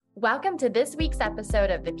Welcome to this week's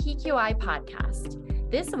episode of the PQI podcast.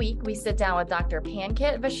 This week, we sit down with Dr.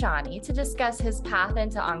 Pankit Vachhani to discuss his path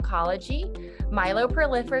into oncology,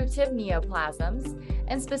 myeloproliferative neoplasms,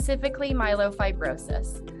 and specifically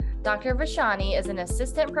myelofibrosis. Dr. Vachhani is an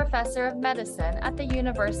assistant professor of medicine at the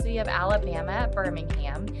University of Alabama at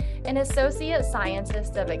Birmingham and associate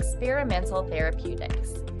scientist of experimental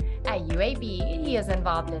therapeutics. At UAB, he is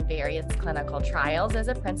involved in various clinical trials as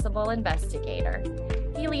a principal investigator.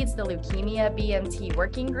 He leads the Leukemia BMT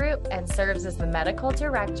working group and serves as the medical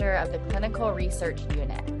director of the clinical research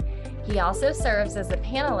unit. He also serves as a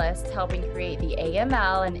panelist helping create the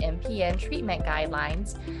AML and MPN treatment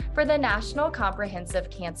guidelines for the National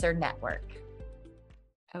Comprehensive Cancer Network.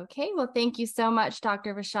 Okay, well, thank you so much,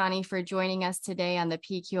 Dr. Vachhani, for joining us today on the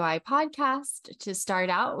PQI podcast. To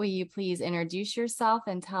start out, will you please introduce yourself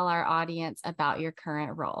and tell our audience about your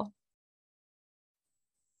current role?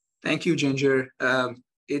 Thank you, Ginger.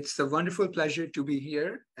 It's a wonderful pleasure to be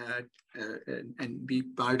here and be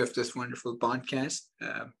part of this wonderful podcast.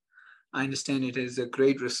 I understand it is a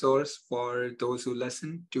great resource for those who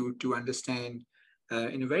listen to understand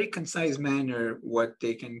in a very concise manner what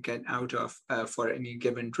they can get out of for any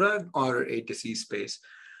given drug or a disease space.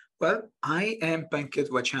 Well, I am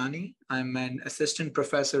Pankit Vachhani. I'm an assistant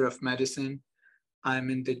professor of medicine. I'm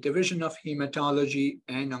in the Division of Hematology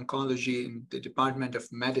and Oncology in the Department of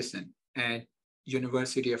Medicine at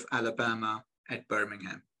University of Alabama at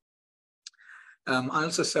Birmingham. I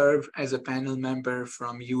also serve as a panel member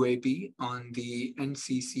from UAB on the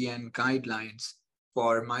NCCN guidelines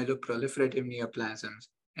for myeloproliferative neoplasms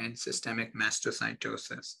and systemic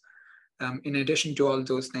mastocytosis. In addition to all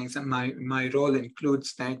those things, my role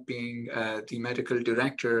includes that being the medical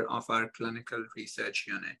director of our clinical research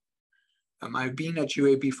unit. I've been at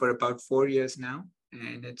UAB for about 4 years now,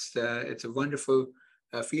 and it's a wonderful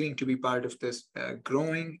feeling to be part of this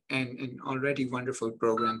growing and already wonderful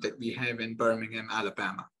program that we have in Birmingham,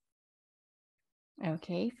 Alabama.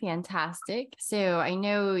 Okay, fantastic. So I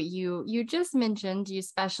know you just mentioned you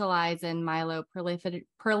specialize in myeloproliferative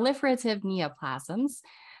neoplasms.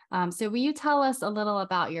 So will you tell us a little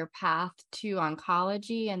about your path to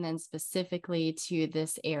oncology and then specifically to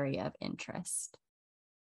this area of interest?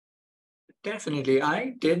 Definitely.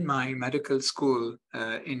 I did my medical school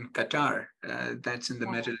in Qatar. That's in the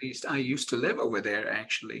Middle East. I used to live over there,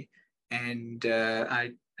 actually. And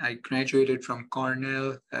I graduated from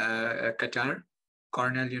Cornell, Qatar.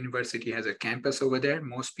 Cornell University has a campus over there.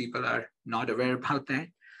 Most people are not aware about that.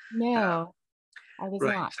 No, I was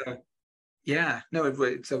right. not. So, yeah, no,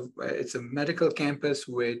 it's a medical campus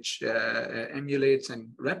which emulates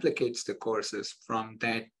and replicates the courses from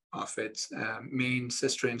that of its main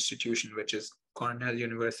sister institution, which is Cornell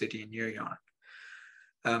University in New York.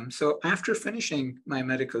 So after finishing my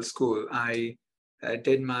medical school, I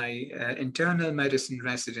did my internal medicine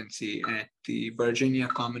residency at the Virginia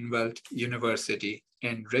Commonwealth University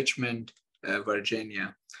in Richmond,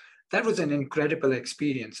 Virginia. That was an incredible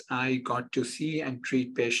experience. I got to see and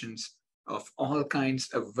treat patients of all kinds,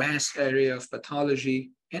 a vast area of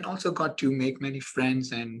pathology, and also got to make many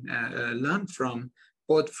friends and learn from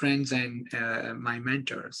both friends and my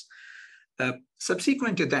mentors.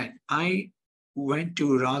 Subsequent to that, I went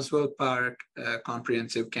to Roswell Park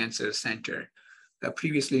Comprehensive Cancer Center,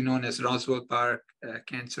 previously known as Roswell Park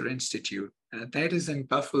Cancer Institute. That is in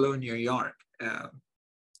Buffalo, New York. Boy,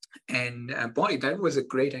 that was a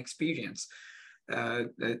great experience.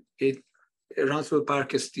 Roswell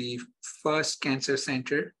Park is the first cancer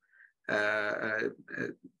center.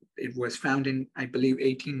 It was founded in, I believe,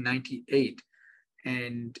 1898.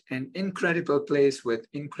 And an incredible place with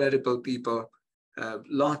incredible people,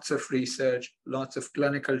 lots of research, lots of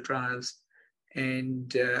clinical trials.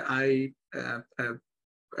 And I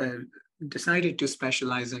decided to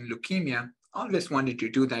specialize in leukemia. Always wanted to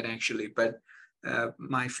do that, actually, but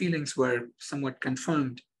my feelings were somewhat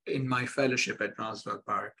confirmed in my fellowship at Roswell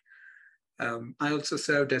Park. I also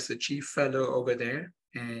served as a chief fellow over there,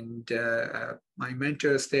 and my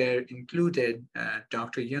mentors there included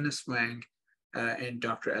Dr. Eunice Wang, and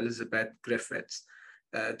Dr. Elizabeth Griffiths.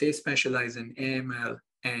 They specialize in AML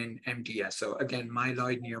and MDS, so again,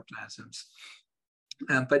 myeloid neoplasms.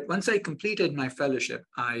 But once I completed my fellowship,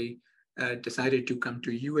 I decided to come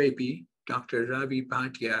to UAB. Dr. Ravi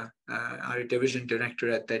Bhatia, our division director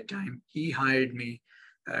at that time, he hired me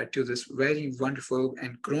to this very wonderful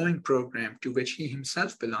and growing program to which he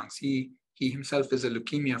himself belongs. He himself is a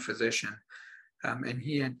leukemia physician, and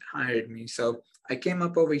he had hired me. So I came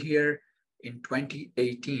up over here in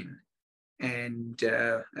 2018, and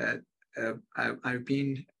I've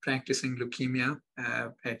been practicing leukemia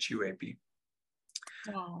at UAB.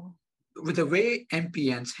 Wow. with the way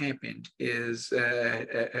MPNs happened is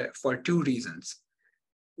for two reasons.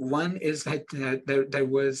 One is that there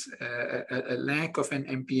was a lack of an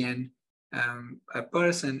MPN a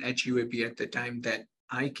person at UAB at the time that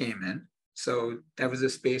I came in. So that was a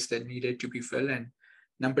space that needed to be filled. And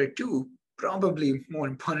number two, probably more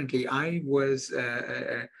importantly, I was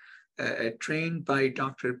trained by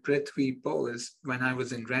Dr. Prithvi Bose when I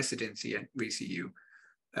was in residency at VCU.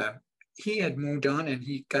 He had moved on and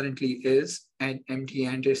he currently is at MD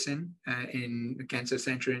Anderson in the Cancer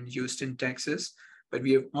Center in Houston, Texas. But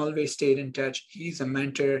we have always stayed in touch. He's a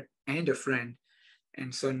mentor and a friend.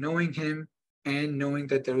 And so knowing him and knowing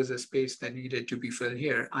that there was a space that needed to be filled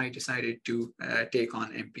here, I decided to take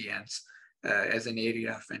on MPNs as an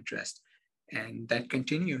area of interest. And that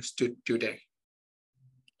continues to today.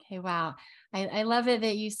 Okay, wow. I love it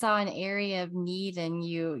that you saw an area of need and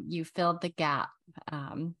you filled the gap.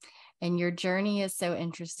 And your journey is so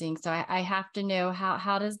interesting. So I have to know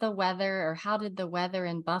how does the weather, or how did the weather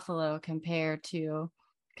in Buffalo compare to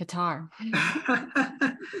Qatar?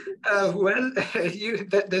 Well,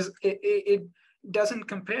 it doesn't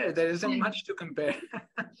compare. There isn't much to compare.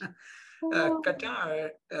 Qatar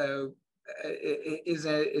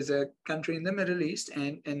is a country in the Middle East,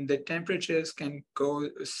 and the temperatures can go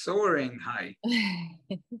soaring high.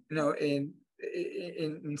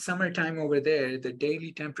 In summertime over there, the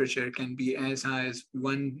daily temperature can be as high as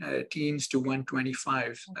teens to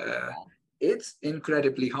 125. It's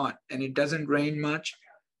incredibly hot, and it doesn't rain much.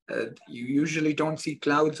 You usually don't see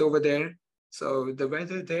clouds over there. So the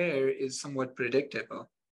weather there is somewhat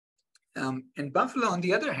predictable. And Buffalo, on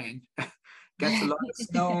the other hand, gets a lot of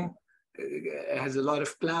snow, has a lot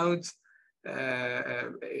of clouds.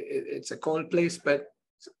 It's a cold place, but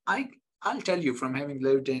I'll tell you from having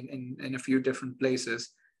lived in a few different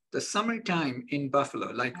places, the summertime in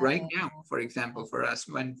Buffalo, like right now, for example, for us,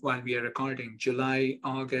 while we are recording, July,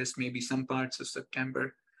 August, maybe some parts of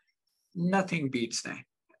September, nothing beats that.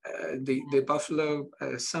 The Buffalo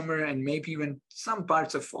summer and maybe even some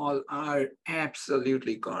parts of fall are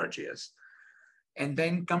absolutely gorgeous. And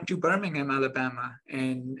then come to Birmingham, Alabama,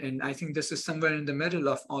 and I think this is somewhere in the middle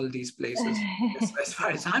of all these places, as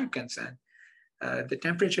far as I'm concerned. The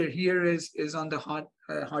temperature here is on the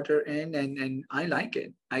hotter end, and I like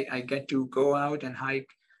it. I get to go out and hike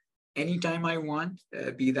anytime I want,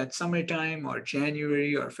 be that summertime or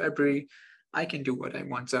January or February. I can do what I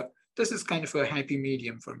want. So this is kind of a happy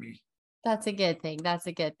medium for me. That's a good thing. That's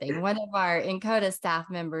a good thing. One of our Encoded staff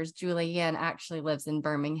members, Julianne, actually lives in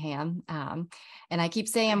Birmingham. And I keep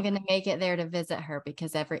saying I'm going to make it there to visit her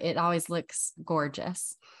because it always looks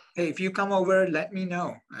gorgeous. Hey, if you come over, let me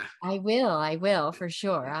know. I will for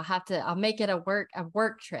sure. I'll make it a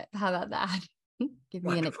work trip. How about that? Give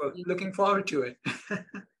me Wonderful. Looking forward to it.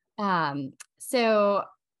 So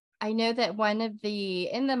I know that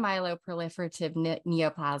in the myeloproliferative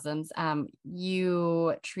neoplasms,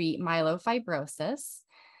 you treat myelofibrosis.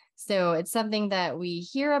 So it's something that we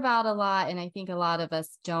hear about a lot. And I think a lot of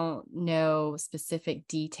us don't know specific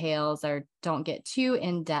details or don't get too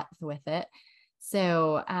in depth with it.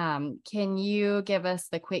 So can you give us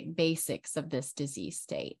the quick basics of this disease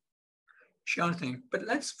state? Sure thing. But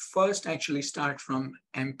let's first actually start from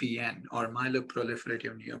MPN, or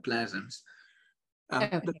myeloproliferative neoplasms.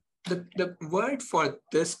 Okay. The word for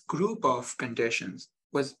this group of conditions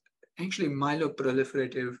was actually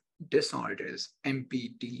myeloproliferative disorders,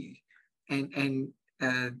 MPD. And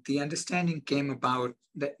the understanding came about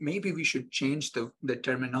that maybe we should change the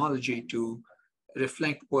terminology to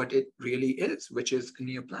reflect what it really is, which is a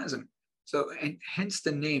neoplasm. So, and hence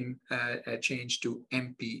the name changed to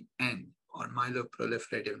MPN, or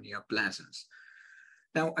myeloproliferative neoplasms.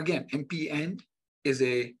 Now, again, MPN is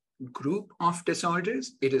a group of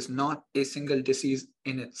disorders. It is not a single disease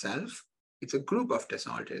in itself. It's a group of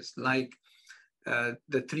disorders, like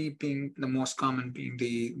the three being the most common being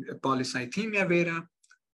the polycythemia vera,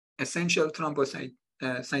 essential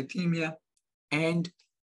thrombocythemia, and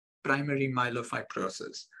primary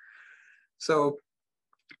myelofibrosis. So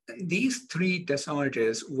these three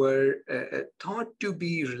disorders were thought to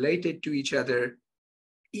be related to each other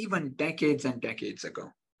even decades and decades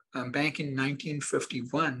ago. Back in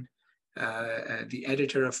 1951, the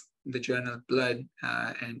editor of the journal Blood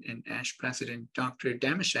and ASH president, Dr.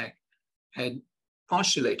 Damashek, had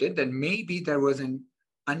postulated that maybe there was an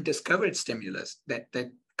undiscovered stimulus that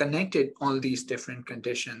connected all these different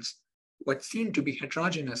conditions, what seemed to be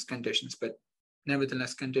heterogeneous conditions, but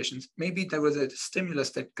nevertheless conditions. Maybe there was a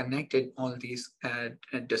stimulus that connected all these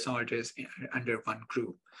disorders under one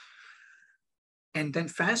group. And then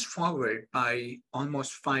fast forward by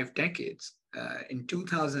almost 5 decades, in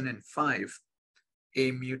 2005,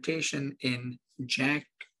 a mutation in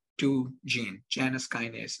JAK2 gene, Janus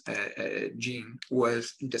kinase gene,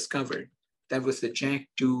 was discovered. That was the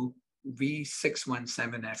JAK2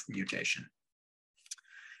 V617F mutation.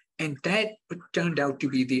 And that turned out to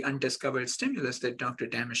be the undiscovered stimulus that Dr.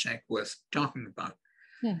 Damashek was talking about.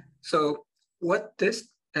 Yeah. So what this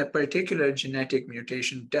particular genetic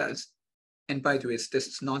mutation does, and by the way, this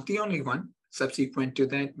is not the only one. Subsequent to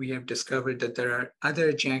that, we have discovered that there are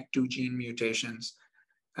other JAK2 gene mutations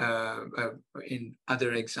in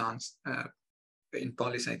other exons in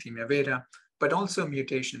polycythemia vera, but also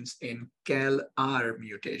mutations in CALR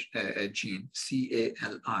mutation, gene,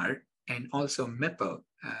 CALR, and also MPL,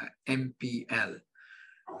 MPL,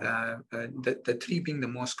 the three being the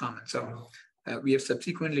most common. So we have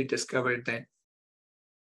subsequently discovered that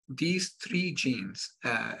these three genes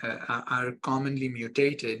are commonly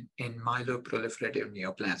mutated in myeloproliferative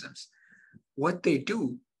neoplasms. What they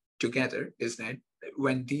do together is that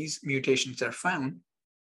when these mutations are found,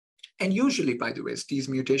 and usually, by the way, these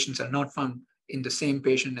mutations are not found in the same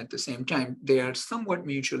patient at the same time, they are somewhat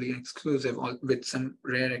mutually exclusive, with some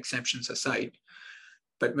rare exceptions aside.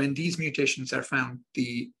 But when these mutations are found,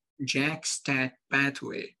 the JAK-STAT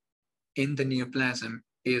pathway in the neoplasm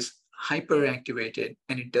is hyperactivated,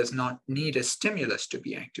 and it does not need a stimulus to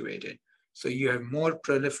be activated. So you have more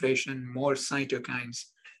proliferation, more cytokines,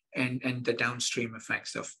 and the downstream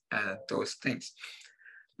effects of those things.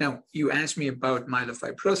 Now, you asked me about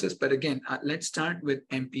myelofibrosis, but again, let's start with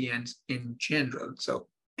MPNs in general. So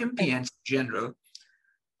MPNs in general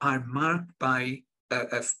are marked by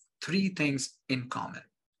three things in common,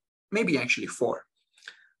 maybe actually four.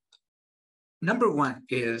 Number one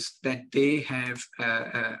is that they have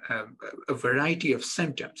a variety of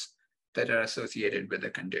symptoms that are associated with the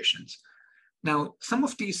conditions. Now, some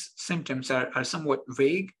of these symptoms are somewhat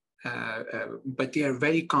vague, but they are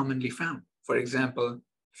very commonly found. For example,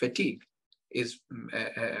 fatigue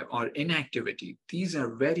or inactivity. These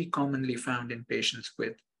are very commonly found in patients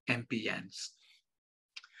with MPNs.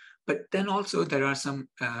 But then also there are some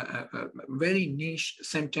very niche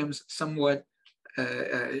symptoms, somewhat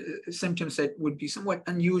symptoms that would be somewhat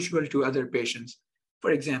unusual to other patients.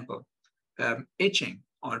 For example, itching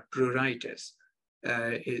or pruritus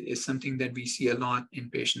is something that we see a lot in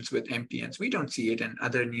patients with MPNs. We don't see it in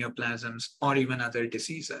other neoplasms or even other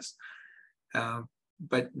diseases.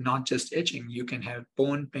 But not just itching, you can have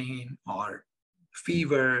bone pain or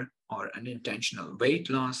fever or unintentional weight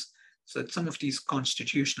loss. So some of these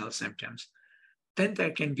constitutional symptoms. Then there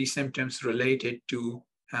can be symptoms related to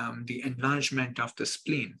the enlargement of the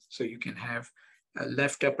spleen. So you can have a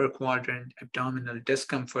left upper quadrant abdominal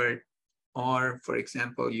discomfort, or for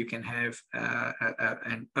example, you can have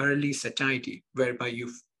an early satiety whereby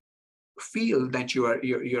you feel that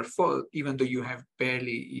you're full even though you have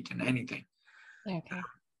barely eaten anything. Okay.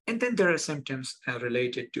 And then there are symptoms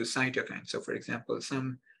related to cytokines. So for example,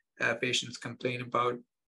 some patients complain about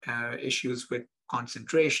issues with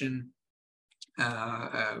concentration.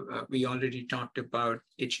 We already talked about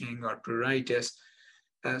itching or pruritus.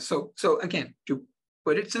 So again, to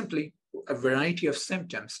put it simply, a variety of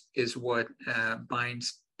symptoms is what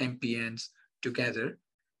binds MPNs together.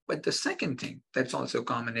 But the second thing that's also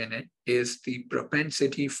common in it is the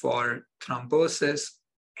propensity for thrombosis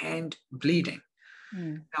and bleeding.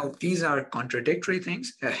 Now, these are contradictory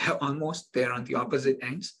things, almost they're on the opposite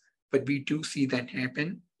ends, but we do see that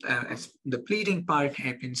happen. As the bleeding part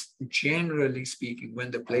happens, generally speaking, when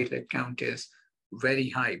the platelet count is very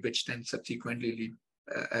high, which then subsequently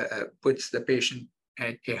puts the patient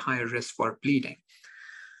at a higher risk for bleeding.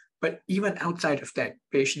 But even outside of that,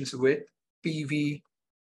 patients with PV,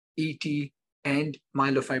 ET, and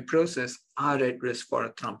myelofibrosis are at risk for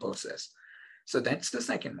thrombosis. So that's the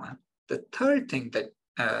second one. The third thing that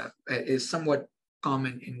is somewhat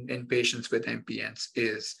common in patients with MPNs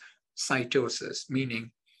is cytosis,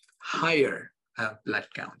 meaning higher blood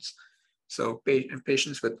counts. So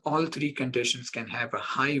patients with all three conditions can have a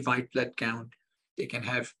high white blood count, they can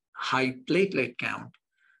have high platelet count,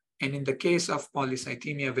 and in the case of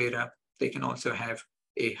polycythemia vera, they can also have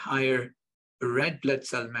a higher red blood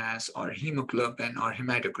cell mass or hemoglobin or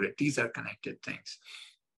hematocrit. These are connected things.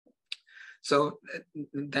 So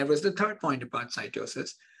that was the third point about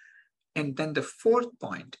cytosis. And then the fourth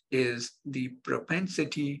point is the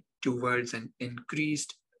propensity towards an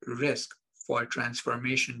increased risk for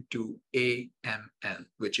transformation to AML,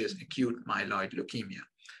 which is acute myeloid leukemia.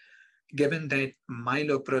 Given that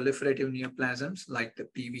myeloproliferative neoplasms like the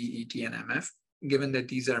PV, ET, and MF, given that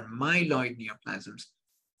these are myeloid neoplasms,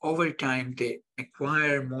 over time they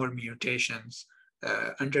acquire more mutations,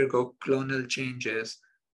 undergo clonal changes,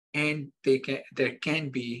 and there can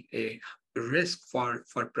be a risk for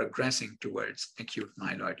progressing towards acute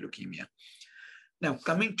myeloid leukemia. Now,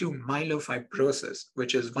 coming to myelofibrosis,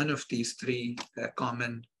 which is one of these three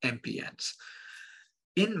common MPNs.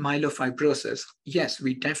 In myelofibrosis, yes,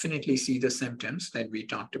 we definitely see the symptoms that we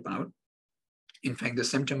talked about. In fact, the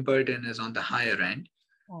symptom burden is on the higher end.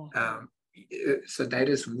 So that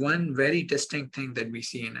is one very distinct thing that we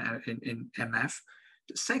see in MF.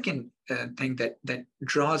 The second thing that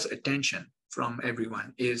draws attention from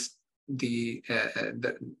everyone is the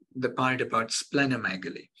part about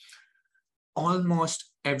splenomegaly.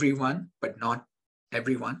 Almost everyone, but not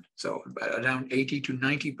everyone, so around 80 to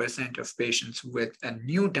 90% of patients with a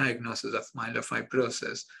new diagnosis of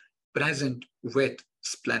myelofibrosis present with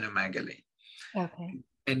splenomegaly. Okay.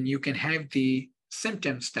 And you can have the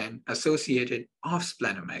symptoms then associated of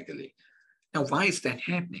splenomegaly. Now, why is that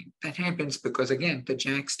happening? That happens because, again, the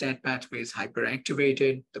JAK-STAT pathway is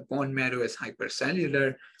hyperactivated, the bone marrow is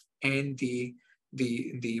hypercellular, and the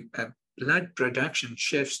blood production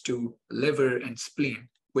shifts to liver and spleen,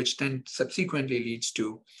 which then subsequently leads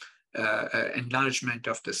to enlargement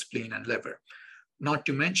of the spleen and liver. Not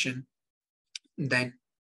to mention that,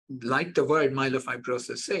 like the word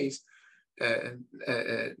myelofibrosis says,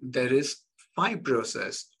 there is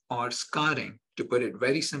fibrosis or scarring, to put it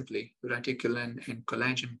very simply, reticulin and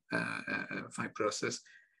collagen fibrosis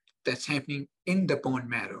that's happening in the bone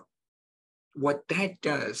marrow. What that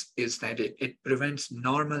does is that it prevents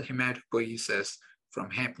normal hematopoiesis from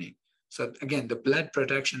happening. So again, the blood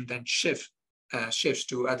production then shifts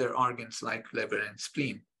to other organs like liver and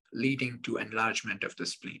spleen, leading to enlargement of the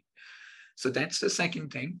spleen. So that's the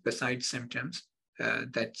second thing, besides symptoms,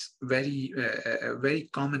 that's very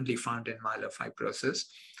commonly found in myelofibrosis.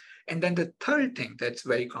 And then the third thing that's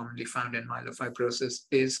very commonly found in myelofibrosis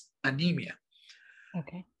is anemia.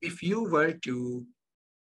 Okay. If you were to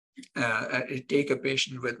take a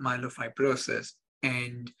patient with myelofibrosis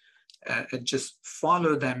and just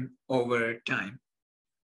follow them over time,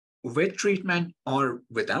 with treatment or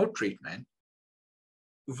without treatment,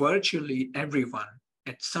 virtually everyone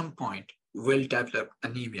at some point will develop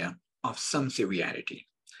anemia of some severity.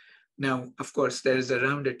 Now, of course, there is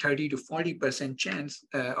around a 30 to 40% chance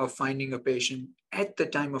of finding a patient at the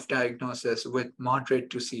time of diagnosis with moderate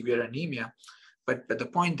to severe anemia. But the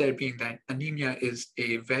point there being that anemia is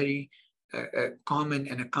a very common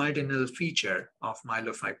and a cardinal feature of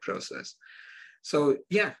myelofibrosis. So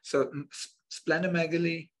yeah, so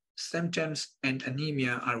splenomegaly, symptoms, and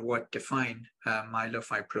anemia are what define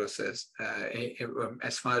myelofibrosis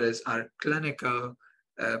as far as our clinical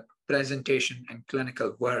presentation and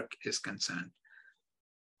clinical work is concerned.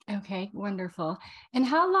 Okay, wonderful. And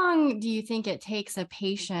how long do you think it takes a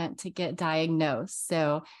patient to get diagnosed?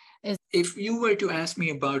 So if you were to ask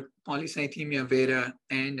me about polycythemia vera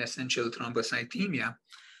and essential thrombocythemia,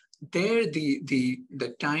 there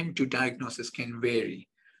the time to diagnosis can vary.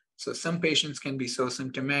 So some patients can be so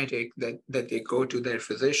symptomatic that they go to their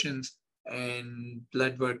physicians and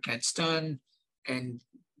blood work gets done, and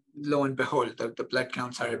lo and behold, the blood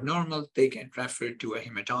counts are abnormal, they get referred to a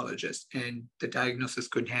hematologist, and the diagnosis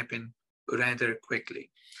could happen rather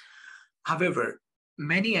quickly. However,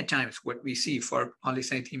 many a times what we see for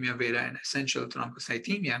polycythemia vera and essential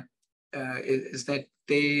thrombocythemia is that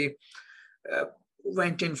they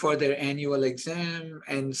went in for their annual exam,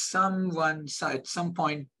 and someone at some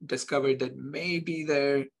point discovered that maybe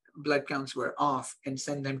their blood counts were off and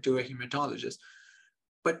sent them to a hematologist.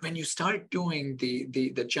 But when you start doing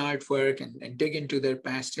the chart work and dig into their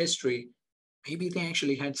past history, maybe they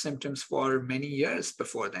actually had symptoms for many years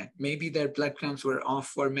before that. Maybe their blood counts were off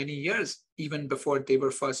for many years, even before they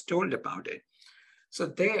were first told about it. So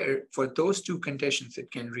there, for those two conditions,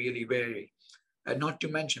 it can really vary. Not to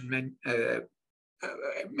mention,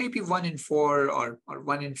 maybe 1 in 4 or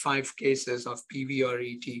 1 in 5 cases of PV or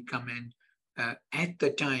ET come in at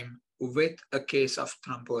the time with a case of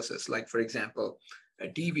thrombosis, like, for example, a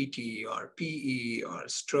DVT or PE or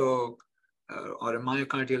stroke or a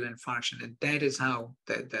myocardial infarction, and that is how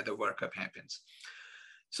the workup happens.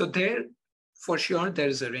 So there, for sure, there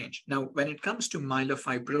is a range. Now, when it comes to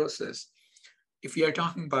myelofibrosis, if you are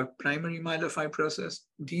talking about primary myelofibrosis,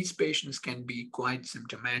 these patients can be quite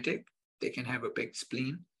symptomatic. They can have a big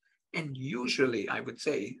spleen. And usually, I would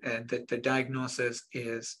say that the diagnosis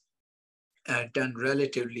is done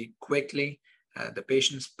relatively quickly. The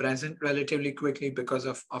patient's present relatively quickly because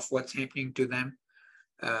of what's happening to them.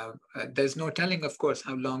 There's no telling, of course,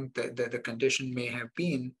 how long the condition may have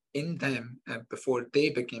been in them before they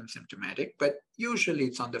became symptomatic, but usually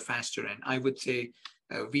it's on the faster end. I would say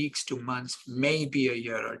weeks to months, maybe a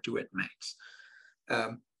year or two at max.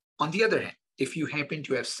 On the other hand, if you happen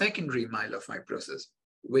to have secondary myelofibrosis,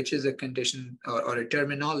 which is a condition or a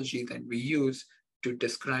terminology that we use to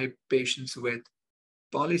describe patients with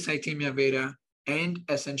polycythemia vera and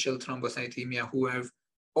essential thrombocythemia who have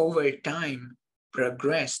over time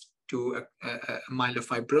progressed to a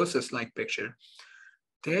myelofibrosis-like picture.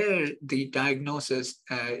 There, the diagnosis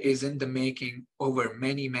is in the making over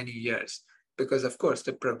many, many years, because of course,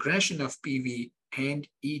 the progression of PV and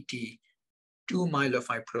ET to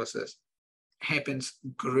myelofibrosis happens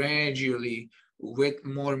gradually with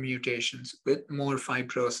more mutations, with more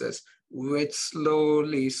fibrosis, with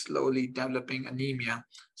slowly developing anemia.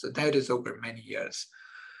 So that is over many years.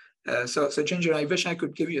 So Ginger, I wish I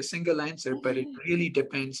could give you a single answer, but it really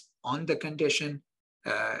depends on the condition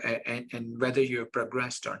and whether you've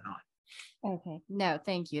progressed or not. Okay. No,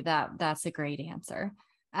 thank you. That's a great answer.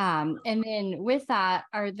 And then with that,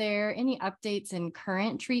 are there any updates in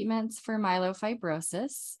current treatments for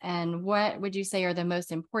myelofibrosis? And what would you say are the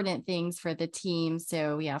most important things for the team?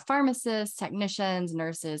 So we have pharmacists, technicians,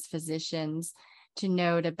 nurses, physicians to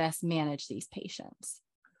know to best manage these patients.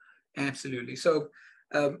 Absolutely. So,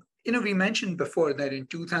 we mentioned before that in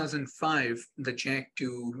 2005, the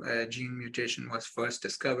JAK2 gene mutation was first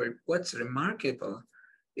discovered. What's remarkable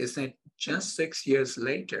is that just 6 years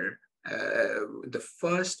later, the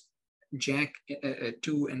first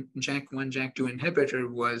JAK2 and JAK1, JAK2 inhibitor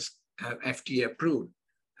was FDA approved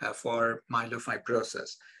for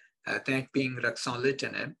myelofibrosis, that being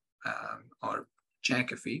ruxolitinib or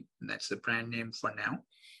Jakafi, that's the brand name for now,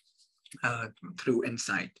 through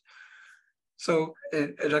Incyte. So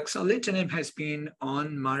ruxolitinib has been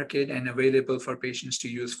on market and available for patients to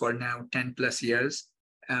use for now 10 plus years.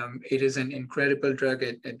 It is an incredible drug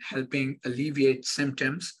at helping alleviate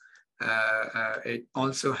symptoms. It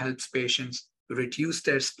also helps patients reduce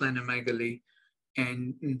their splenomegaly.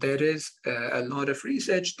 And there is a lot of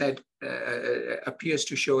research that appears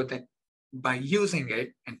to show that by using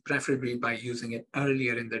it, and preferably by using it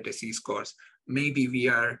earlier in the disease course, maybe we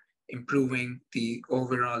are improving the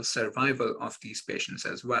overall survival of these patients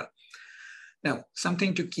as well. Now,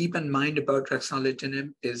 something to keep in mind about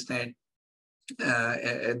ruxolitinib is that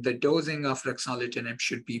the dosing of ruxolitinib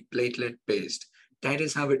should be platelet-based. That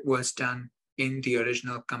is how it was done in the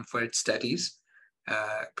original COMFORT studies,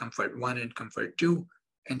 COMFORT 1 and COMFORT 2.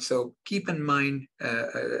 And so keep in mind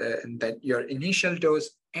that your initial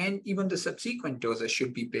dose and even the subsequent doses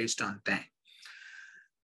should be based on that.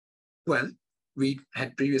 Well, we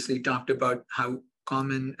had previously talked about how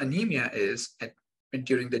common anemia is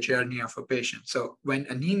during the journey of a patient. So when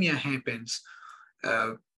anemia happens,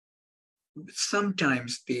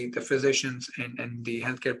 sometimes the physicians and the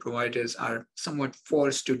healthcare providers are somewhat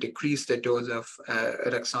forced to decrease the dose of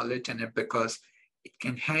ruxolitinib because it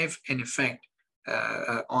can have an effect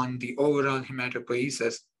on the overall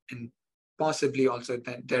hematopoiesis and possibly also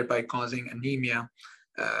thereby causing anemia.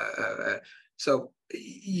 So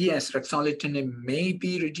yes, ruxolitinib may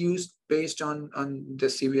be reduced based on the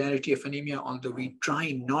severity of anemia, although we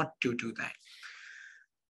try not to do that.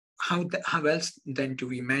 How else then do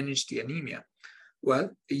we manage the anemia?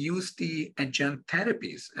 Well, use the adjunct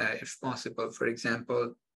therapies if possible. For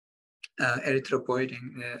example,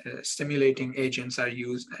 erythropoietin stimulating agents are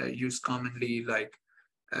used commonly, like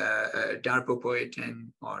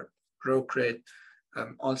darbepoetin or Procrit.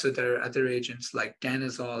 Also, there are other agents like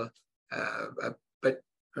danazol,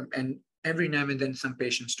 and every now and then some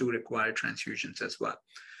patients do require transfusions as well.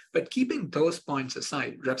 But keeping those points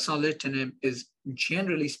aside, ruxolitinib is,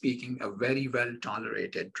 generally speaking, a very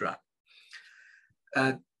well-tolerated drug.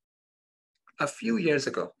 A few years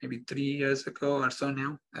ago, maybe 3 years ago or so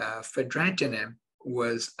now, fedratinib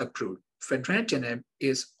was approved. Fedratinib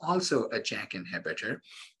is also a JAK inhibitor,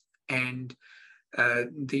 and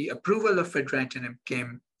the approval of fedratinib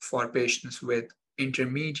came for patients with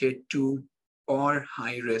intermediate to or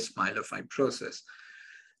high-risk myelofibrosis.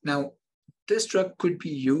 Now, this drug could be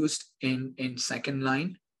used in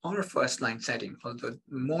second-line or first-line setting, although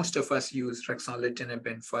most of us use ruxolitinib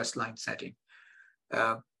in first-line setting.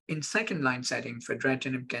 In second-line setting,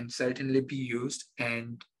 fedratinib can certainly be used,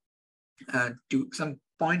 and some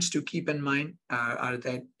points to keep in mind are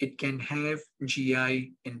that it can have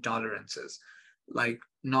GI intolerances, like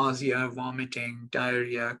nausea, vomiting,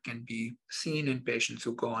 diarrhea can be seen in patients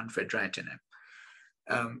who go on fedratinib.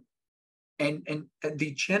 And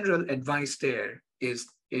the general advice there is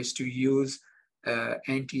to use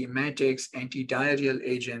antiemetics, antidiarrheal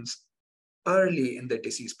agents early in the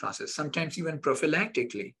disease process, sometimes even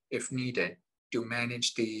prophylactically if needed, to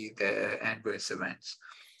manage the adverse events.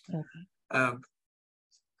 Okay.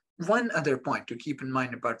 One other point to keep in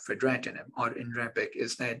mind about fedratinib or Inrebic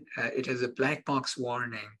is that it has a black box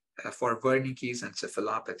warning for Wernicke's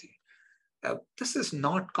encephalopathy. This is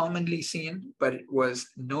not commonly seen, but it was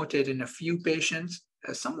noted in a few patients,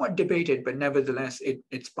 somewhat debated, but nevertheless,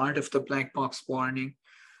 it's part of the black box warning.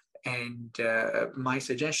 And my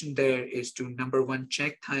suggestion there is to, number one,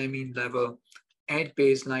 check thiamine level at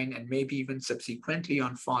baseline and maybe even subsequently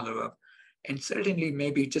on follow-up. And certainly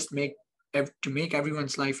maybe just to make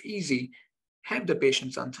everyone's life easy, have the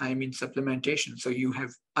patients on thiamine supplementation so you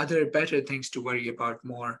have other better things to worry about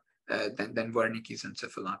more than Wernicke's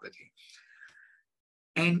encephalopathy.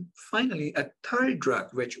 And finally, a third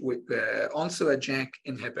drug, which also a JAK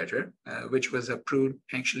inhibitor, which was approved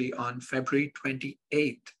actually on February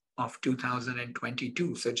 28th of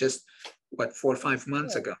 2022. So just, 4 or 5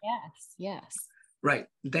 months ago? Yes, yes. Right,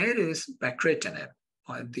 that is pacritinib.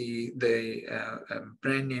 The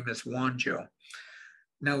brand name is Vonjo.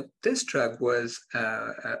 Now, this drug was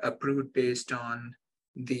approved based on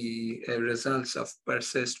the results of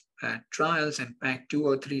PERSIST trials and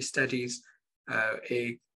PAC-203 studies,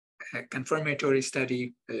 a confirmatory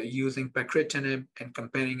study using pacritinib and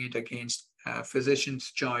comparing it against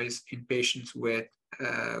physician's choice in patients with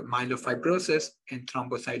myelofibrosis and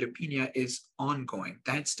thrombocytopenia is ongoing.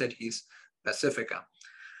 That study is Pacifica.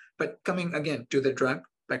 But coming again to the drug,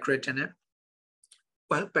 pacritinib,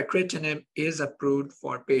 well, pacritinib is approved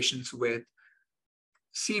for patients with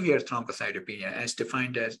severe thrombocytopenia as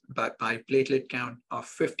defined as by platelet count of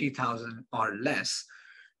 50,000 or less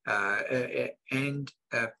and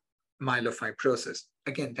myelofibrosis.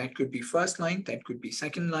 Again, that could be first line, that could be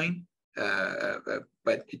second line,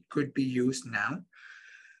 but it could be used now.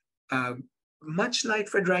 Much like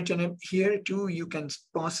fedratinib, here too, you can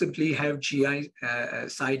possibly have GI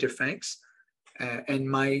side effects. And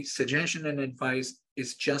my suggestion and advice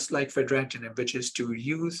is just like fedratinib, which is to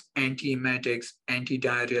use antiemetics,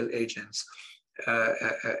 antidiarrheal agents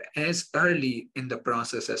as early in the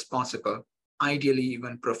process as possible, ideally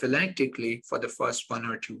even prophylactically for the first 1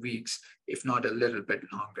 or 2 weeks, if not a little bit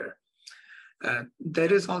longer.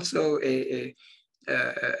 There is also a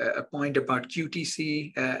point about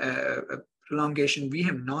QTC prolongation. We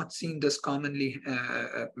have not seen this commonly,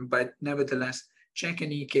 but nevertheless, check an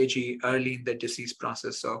EKG early in the disease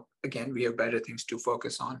process. So again, we have better things to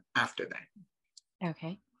focus on after that.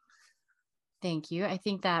 Okay. Thank you. I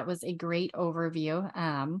think that was a great overview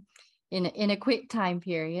in a quick time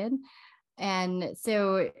period. And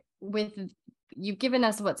so you've given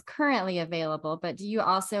us what's currently available, but do you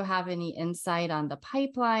also have any insight on the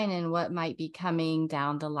pipeline and what might be coming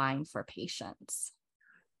down the line for patients?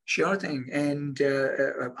 Sure thing. And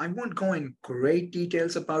I won't go in great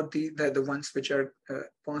details about the ones which are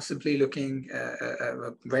possibly looking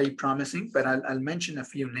very promising, but I'll mention a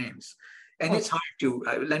few names. And it's hard to,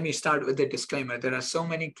 let me start with the disclaimer. There are so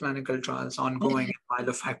many clinical trials ongoing in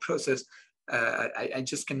myelofibrosis. I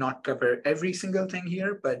just cannot cover every single thing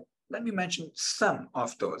here, but let me mention some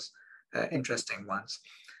of those interesting ones.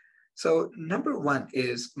 So number one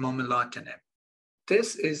is momelotinib.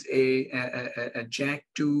 This is a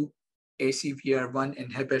JAK2 ACVR1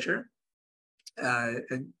 inhibitor.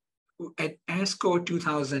 At ASCO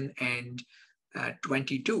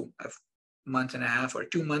 2022, a month and a half or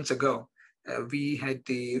 2 months ago, we had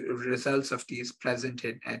the results of these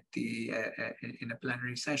presented at in a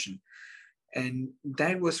plenary session. And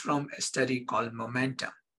that was from a study called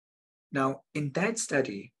Momentum. Now, in that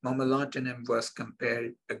study, momelotinib was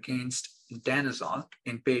compared against danazol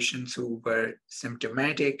in patients who were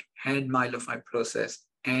symptomatic, had myelofibrosis,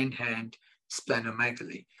 and had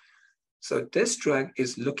splenomegaly. So this drug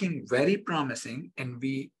is looking very promising, and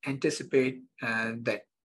we anticipate that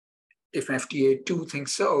if FDA too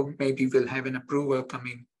thinks so, maybe we'll have an approval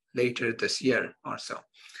coming later this year or so.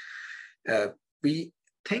 We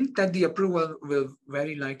think that the approval will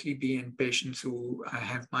very likely be in patients who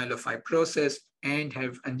have myelofibrosis and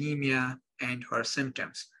have anemia and or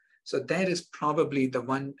symptoms. So that is probably the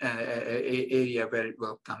one area where it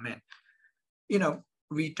will come in. You know,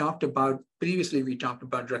 previously we talked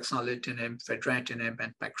about ruxolitinib, fedratinib,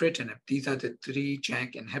 and pacritinib. These are the 3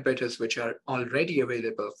 JAK inhibitors which are already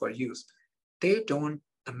available for use. They don't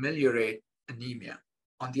ameliorate anemia.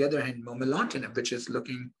 On the other hand, momelotinib, which is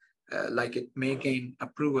looking like it may gain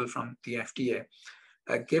approval from the FDA,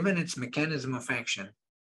 given its mechanism of action,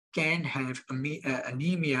 can have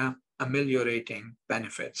anemia ameliorating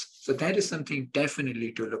benefits. So that is something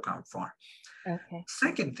definitely to look out for. Okay.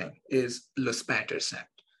 Second thing is luspatercept.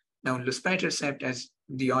 Now, luspatercept, as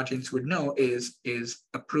the audience would know, is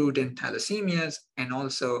approved in thalassemias and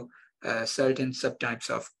also certain subtypes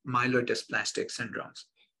of myelodysplastic syndromes.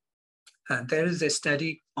 There is a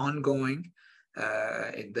study ongoing.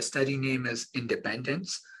 The study name is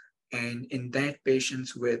Independence. And in that,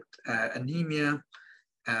 patients with anemia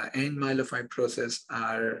and myelofibrosis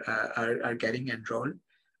are getting enrolled.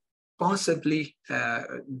 Possibly,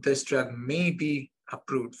 this drug may be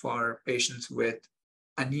approved for patients with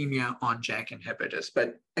anemia on JAK inhibitors.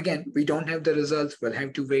 But again, we don't have the results. We'll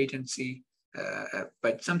have to wait and see,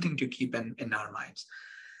 but something to keep in our minds.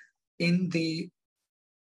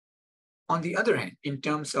 On the other hand, in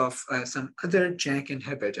terms of some other JAK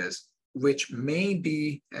inhibitors, which may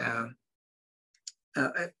be,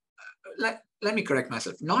 let me correct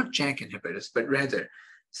myself, not JAK inhibitors, but rather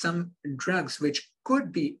some drugs which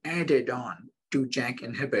could be added on to JAK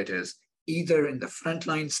inhibitors, either in the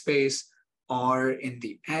frontline space or in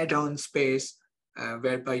the add-on space,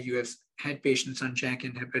 whereby you have had patients on JAK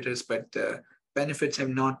inhibitors, but the benefits have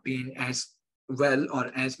not been as well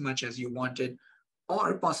or as much as you wanted,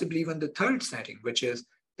 or possibly even the third setting, which is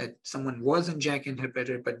that someone was on JAK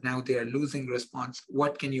inhibitor, but now they are losing response.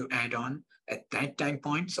 What can you add on at that time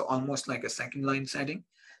point? So almost like a second line setting.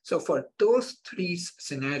 So for those three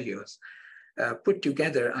scenarios put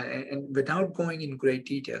together, and without going in great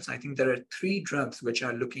details, I think there are three drugs which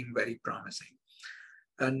are looking very promising.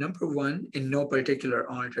 Number one, in no particular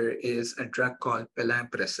order, is a drug called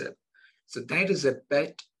pelabresib. So that is a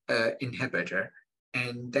BET inhibitor,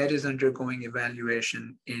 and that is undergoing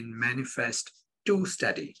evaluation in MANIFEST-2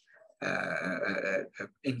 study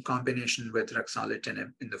in combination with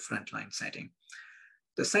ruxolitinib in the frontline setting.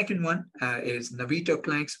 The second one is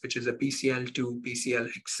navitoclax, which is a BCL2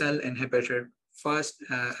 BCL-XL inhibitor, first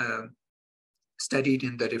studied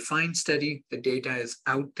in the REFINE study. The data is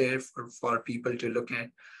out there for people to look at,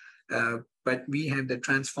 but we have the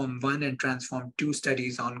TRANSFORM-1 and TRANSFORM-2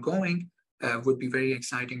 studies ongoing. Would be very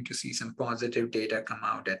exciting to see some positive data come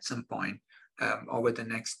out at some point over the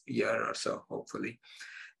next year or so, hopefully.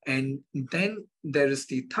 And then there is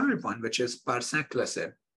the third one, which is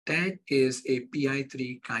parsaclisib. That is a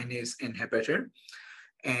PI3 kinase inhibitor,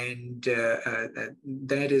 and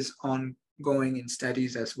that is ongoing in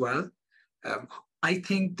studies as well. I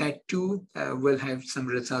think that too will have some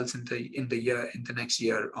results in the next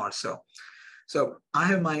year or so. So I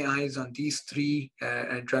have my eyes on these three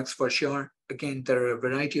drugs for sure. Again, there are a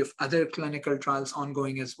variety of other clinical trials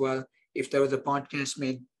ongoing as well. If there was a podcast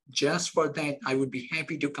made just for that, I would be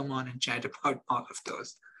happy to come on and chat about all of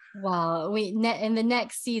those. Well, in the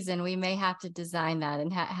next season, we may have to design that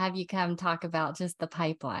and have you come talk about just the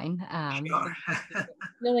pipeline. Sure.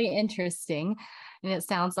 Really interesting. And it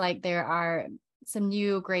sounds like there are some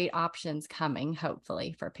new great options coming,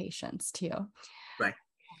 hopefully, for patients too. Right.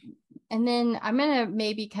 And then I'm going to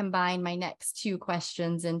maybe combine my next two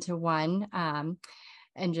questions into one.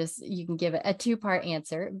 And just you can give it a two-part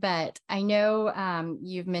answer. But I know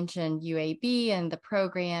you've mentioned UAB and the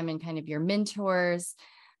program and kind of your mentors.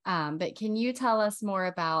 But can you tell us more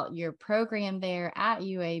about your program there at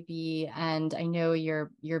UAB? And I know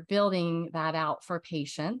you're building that out for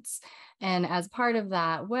patients. And as part of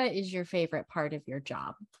that, what is your favorite part of your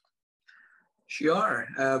job? Sure.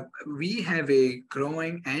 We have a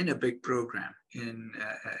growing and a big program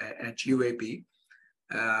at UAB.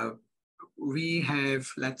 We have,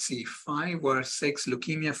 let's see, 5 or 6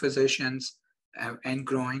 leukemia physicians and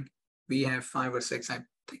growing. We have 5 or 6, I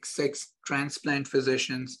think 6 transplant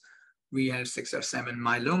physicians. We have 6 or 7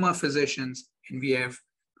 myeloma physicians, and we have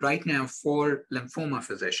right now 4 lymphoma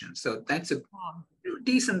physicians. So that's a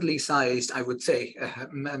decently sized, I would say,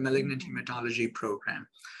 malignant hematology program.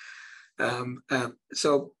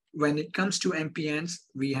 So when it comes to MPNs,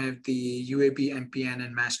 we have the UAB MPN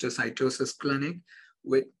and mastocytosis clinic,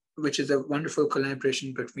 which is a wonderful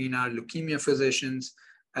collaboration between our leukemia physicians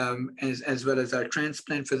as well as our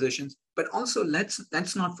transplant physicians. But also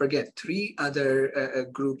let's not forget 3 other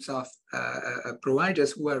groups of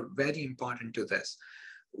providers who are very important to this.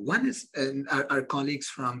 One is our colleagues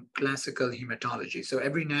from classical hematology. So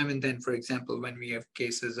every now and then, for example, when we have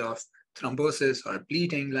cases of thrombosis or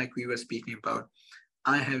bleeding, like we were speaking about,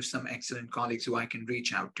 I have some excellent colleagues who I can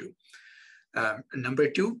reach out to. Number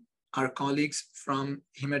 2, our colleagues from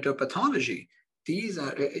hematopathology. These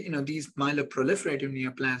are, these myeloproliferative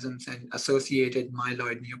neoplasms and associated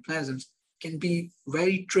myeloid neoplasms can be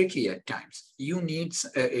very tricky at times. You need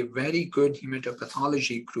a very good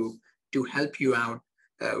hematopathology group to help you out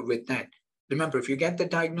with that. Remember, if you get the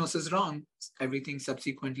diagnosis wrong, everything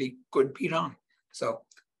subsequently could be wrong. So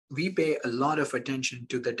we pay a lot of attention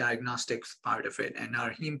to the diagnostics part of it, and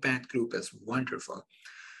our hempath group is wonderful.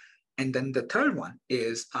 And then the third one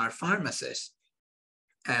is our pharmacists.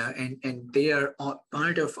 And they are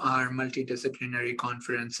part of our multidisciplinary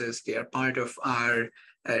conferences. They are part of our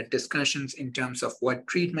discussions in terms of what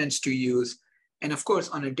treatments to use. And of course,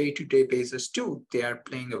 on a day-to-day basis too, they are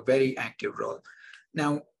playing a very active role.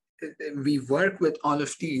 Now, we work with all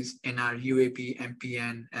of these in our UAB,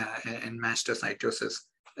 MPN, and mastocytosis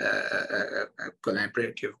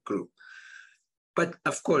collaborative group. But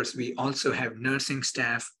of course, we also have nursing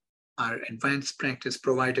staff, our advanced practice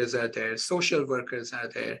providers are there, social workers are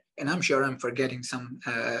there, and I'm sure I'm forgetting some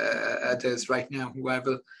others right now who I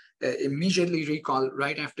will immediately recall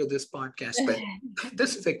right after this podcast. But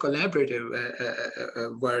this is a collaborative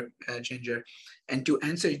work, Ginger. And to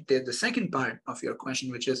answer the second part of your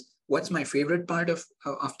question, which is what's my favorite part of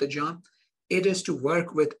the job? It is to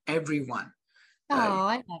work with everyone.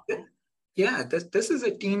 I love that. Yeah, this is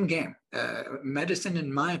a team game. Medicine,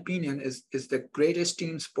 in my opinion, is the greatest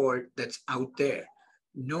team sport that's out there.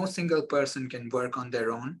 No single person can work on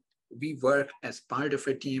their own. We work as part of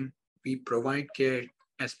a team. We provide care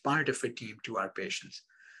as part of a team to our patients.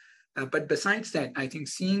 But besides that, I think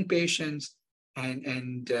seeing patients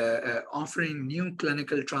and offering new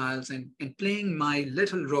clinical trials and playing my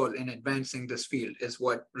little role in advancing this field is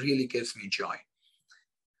what really gives me joy.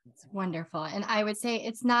 It's wonderful. And I would say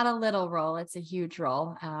it's not a little role, it's a huge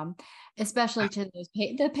role, especially to those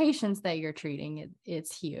the patients that you're treating.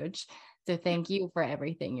 It's huge. So thank you for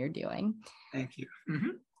everything you're doing. Thank you. Mm-hmm.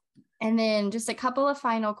 And then just a couple of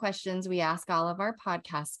final questions we ask all of our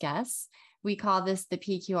podcast guests. We call this the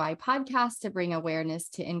PQI podcast to bring awareness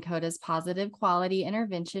to NCODA's positive quality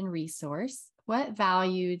intervention resource. What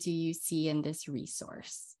value do you see in this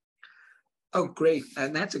resource? Oh, great.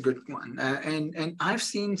 That's a good one. And I've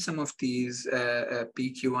seen some of these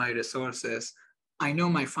PQI resources. I know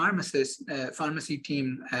my pharmacy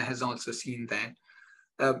team has also seen that.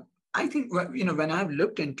 I think, when I've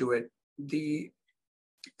looked into it, the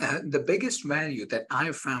biggest value that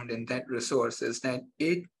I've found in that resource is that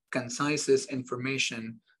it concises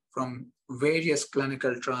information from various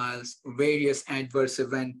clinical trials, various adverse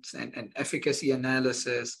events and efficacy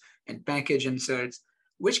analysis and package inserts,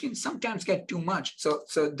 which can sometimes get too much. So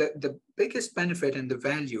the biggest benefit and the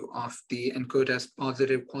value of the NCODA's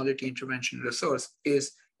positive quality intervention resource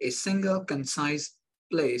is a single concise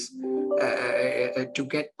place to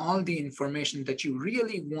get all the information that you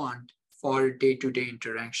really want for day-to-day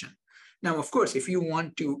interaction. Now, of course, if you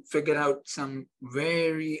want to figure out some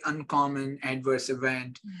very uncommon adverse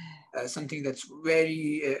event, something that's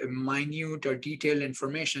very minute or detailed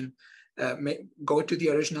information, go to the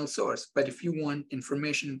original source. But if you want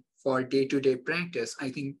information for day-to-day practice,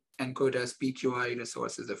 I think NCODA's PQI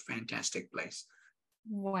resource is a fantastic place.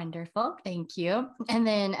 Wonderful. Thank you. And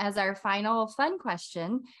then as our final fun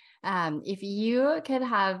question, if you could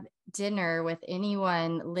have dinner with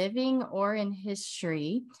anyone living or in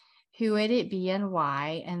history, who would it be and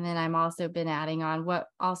why? And then I'm also been adding on what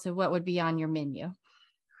would be on your menu?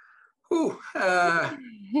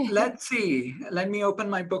 Let's see. Let me open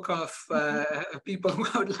my book of people who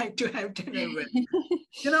I would like to have dinner with.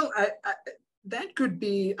 That could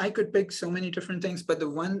be, I could pick so many different things, but the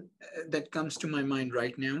one that comes to my mind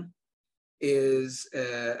right now is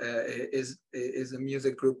a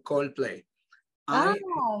music group, Coldplay.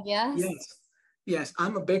 Yes,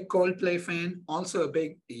 I'm a big Coldplay fan, also a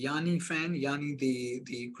big Yanni fan. Yanni,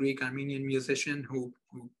 the Greek Armenian musician who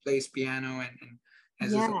plays piano and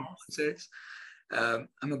has his own concerts.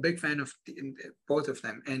 I'm a big fan of both of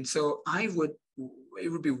them. And so it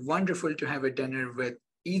would be wonderful to have a dinner with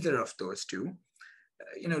either of those two.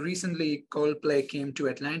 Recently Coldplay came to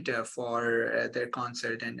Atlanta for their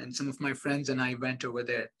concert and some of my friends and I went over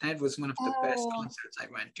there. That was one of the best concerts I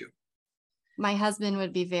went to. My husband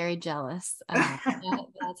would be very jealous.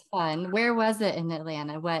 That's fun. Where was it in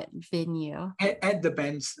Atlanta? What venue? At the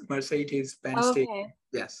Mercedes-Benz Stadium.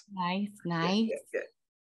 Yes. Nice. Yeah.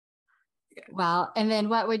 Well, and then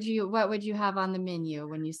what would you have on the menu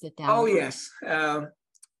when you sit down? Oh, yes.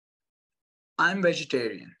 I'm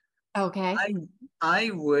vegetarian. Okay.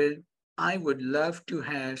 I would love to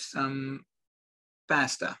have some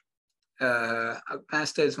pasta.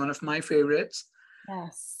 Pasta is one of my favorites.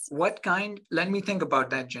 Yes. What kind? Let me think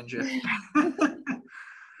about that, Ginger.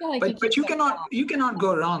 Like but you cannot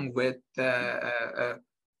go wrong with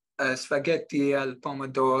spaghetti al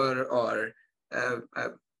pomodoro or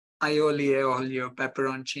aioli e olio,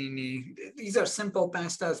 pepperoncini. These are simple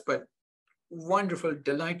pastas, but wonderful,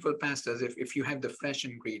 delightful pastas if you have the fresh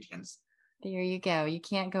ingredients. There you go. You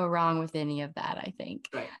can't go wrong with any of that, I think.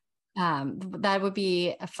 Right. That would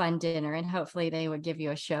be a fun dinner, and hopefully they would give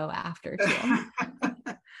you a show after too.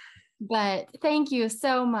 But thank you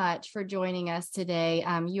so much for joining us today.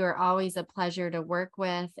 You are always a pleasure to work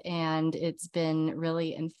with, and it's been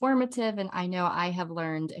really informative. And I know I have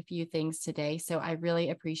learned a few things today, so I really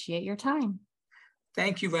appreciate your time.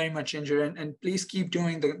 Thank you very much, Ginger. And please keep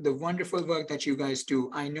doing the wonderful work that you guys do.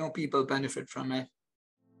 I know people benefit from it.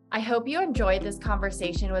 I hope you enjoyed this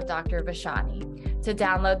conversation with Dr. Vachhani. To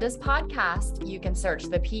download this podcast, you can search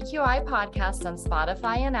the PQI podcast on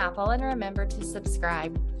Spotify and Apple, and remember to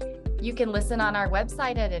subscribe. You can listen on our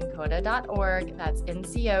website at ncoda.org. That's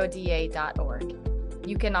ncoda.org.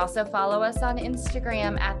 You can also follow us on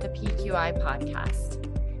Instagram at the PQI podcast.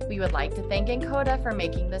 We would like to thank NCODA for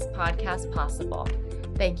making this podcast possible.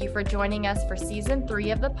 Thank you for joining us for season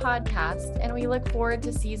 3 of the podcast, and we look forward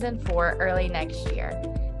to season 4 early next year.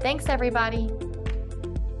 Thanks, everybody.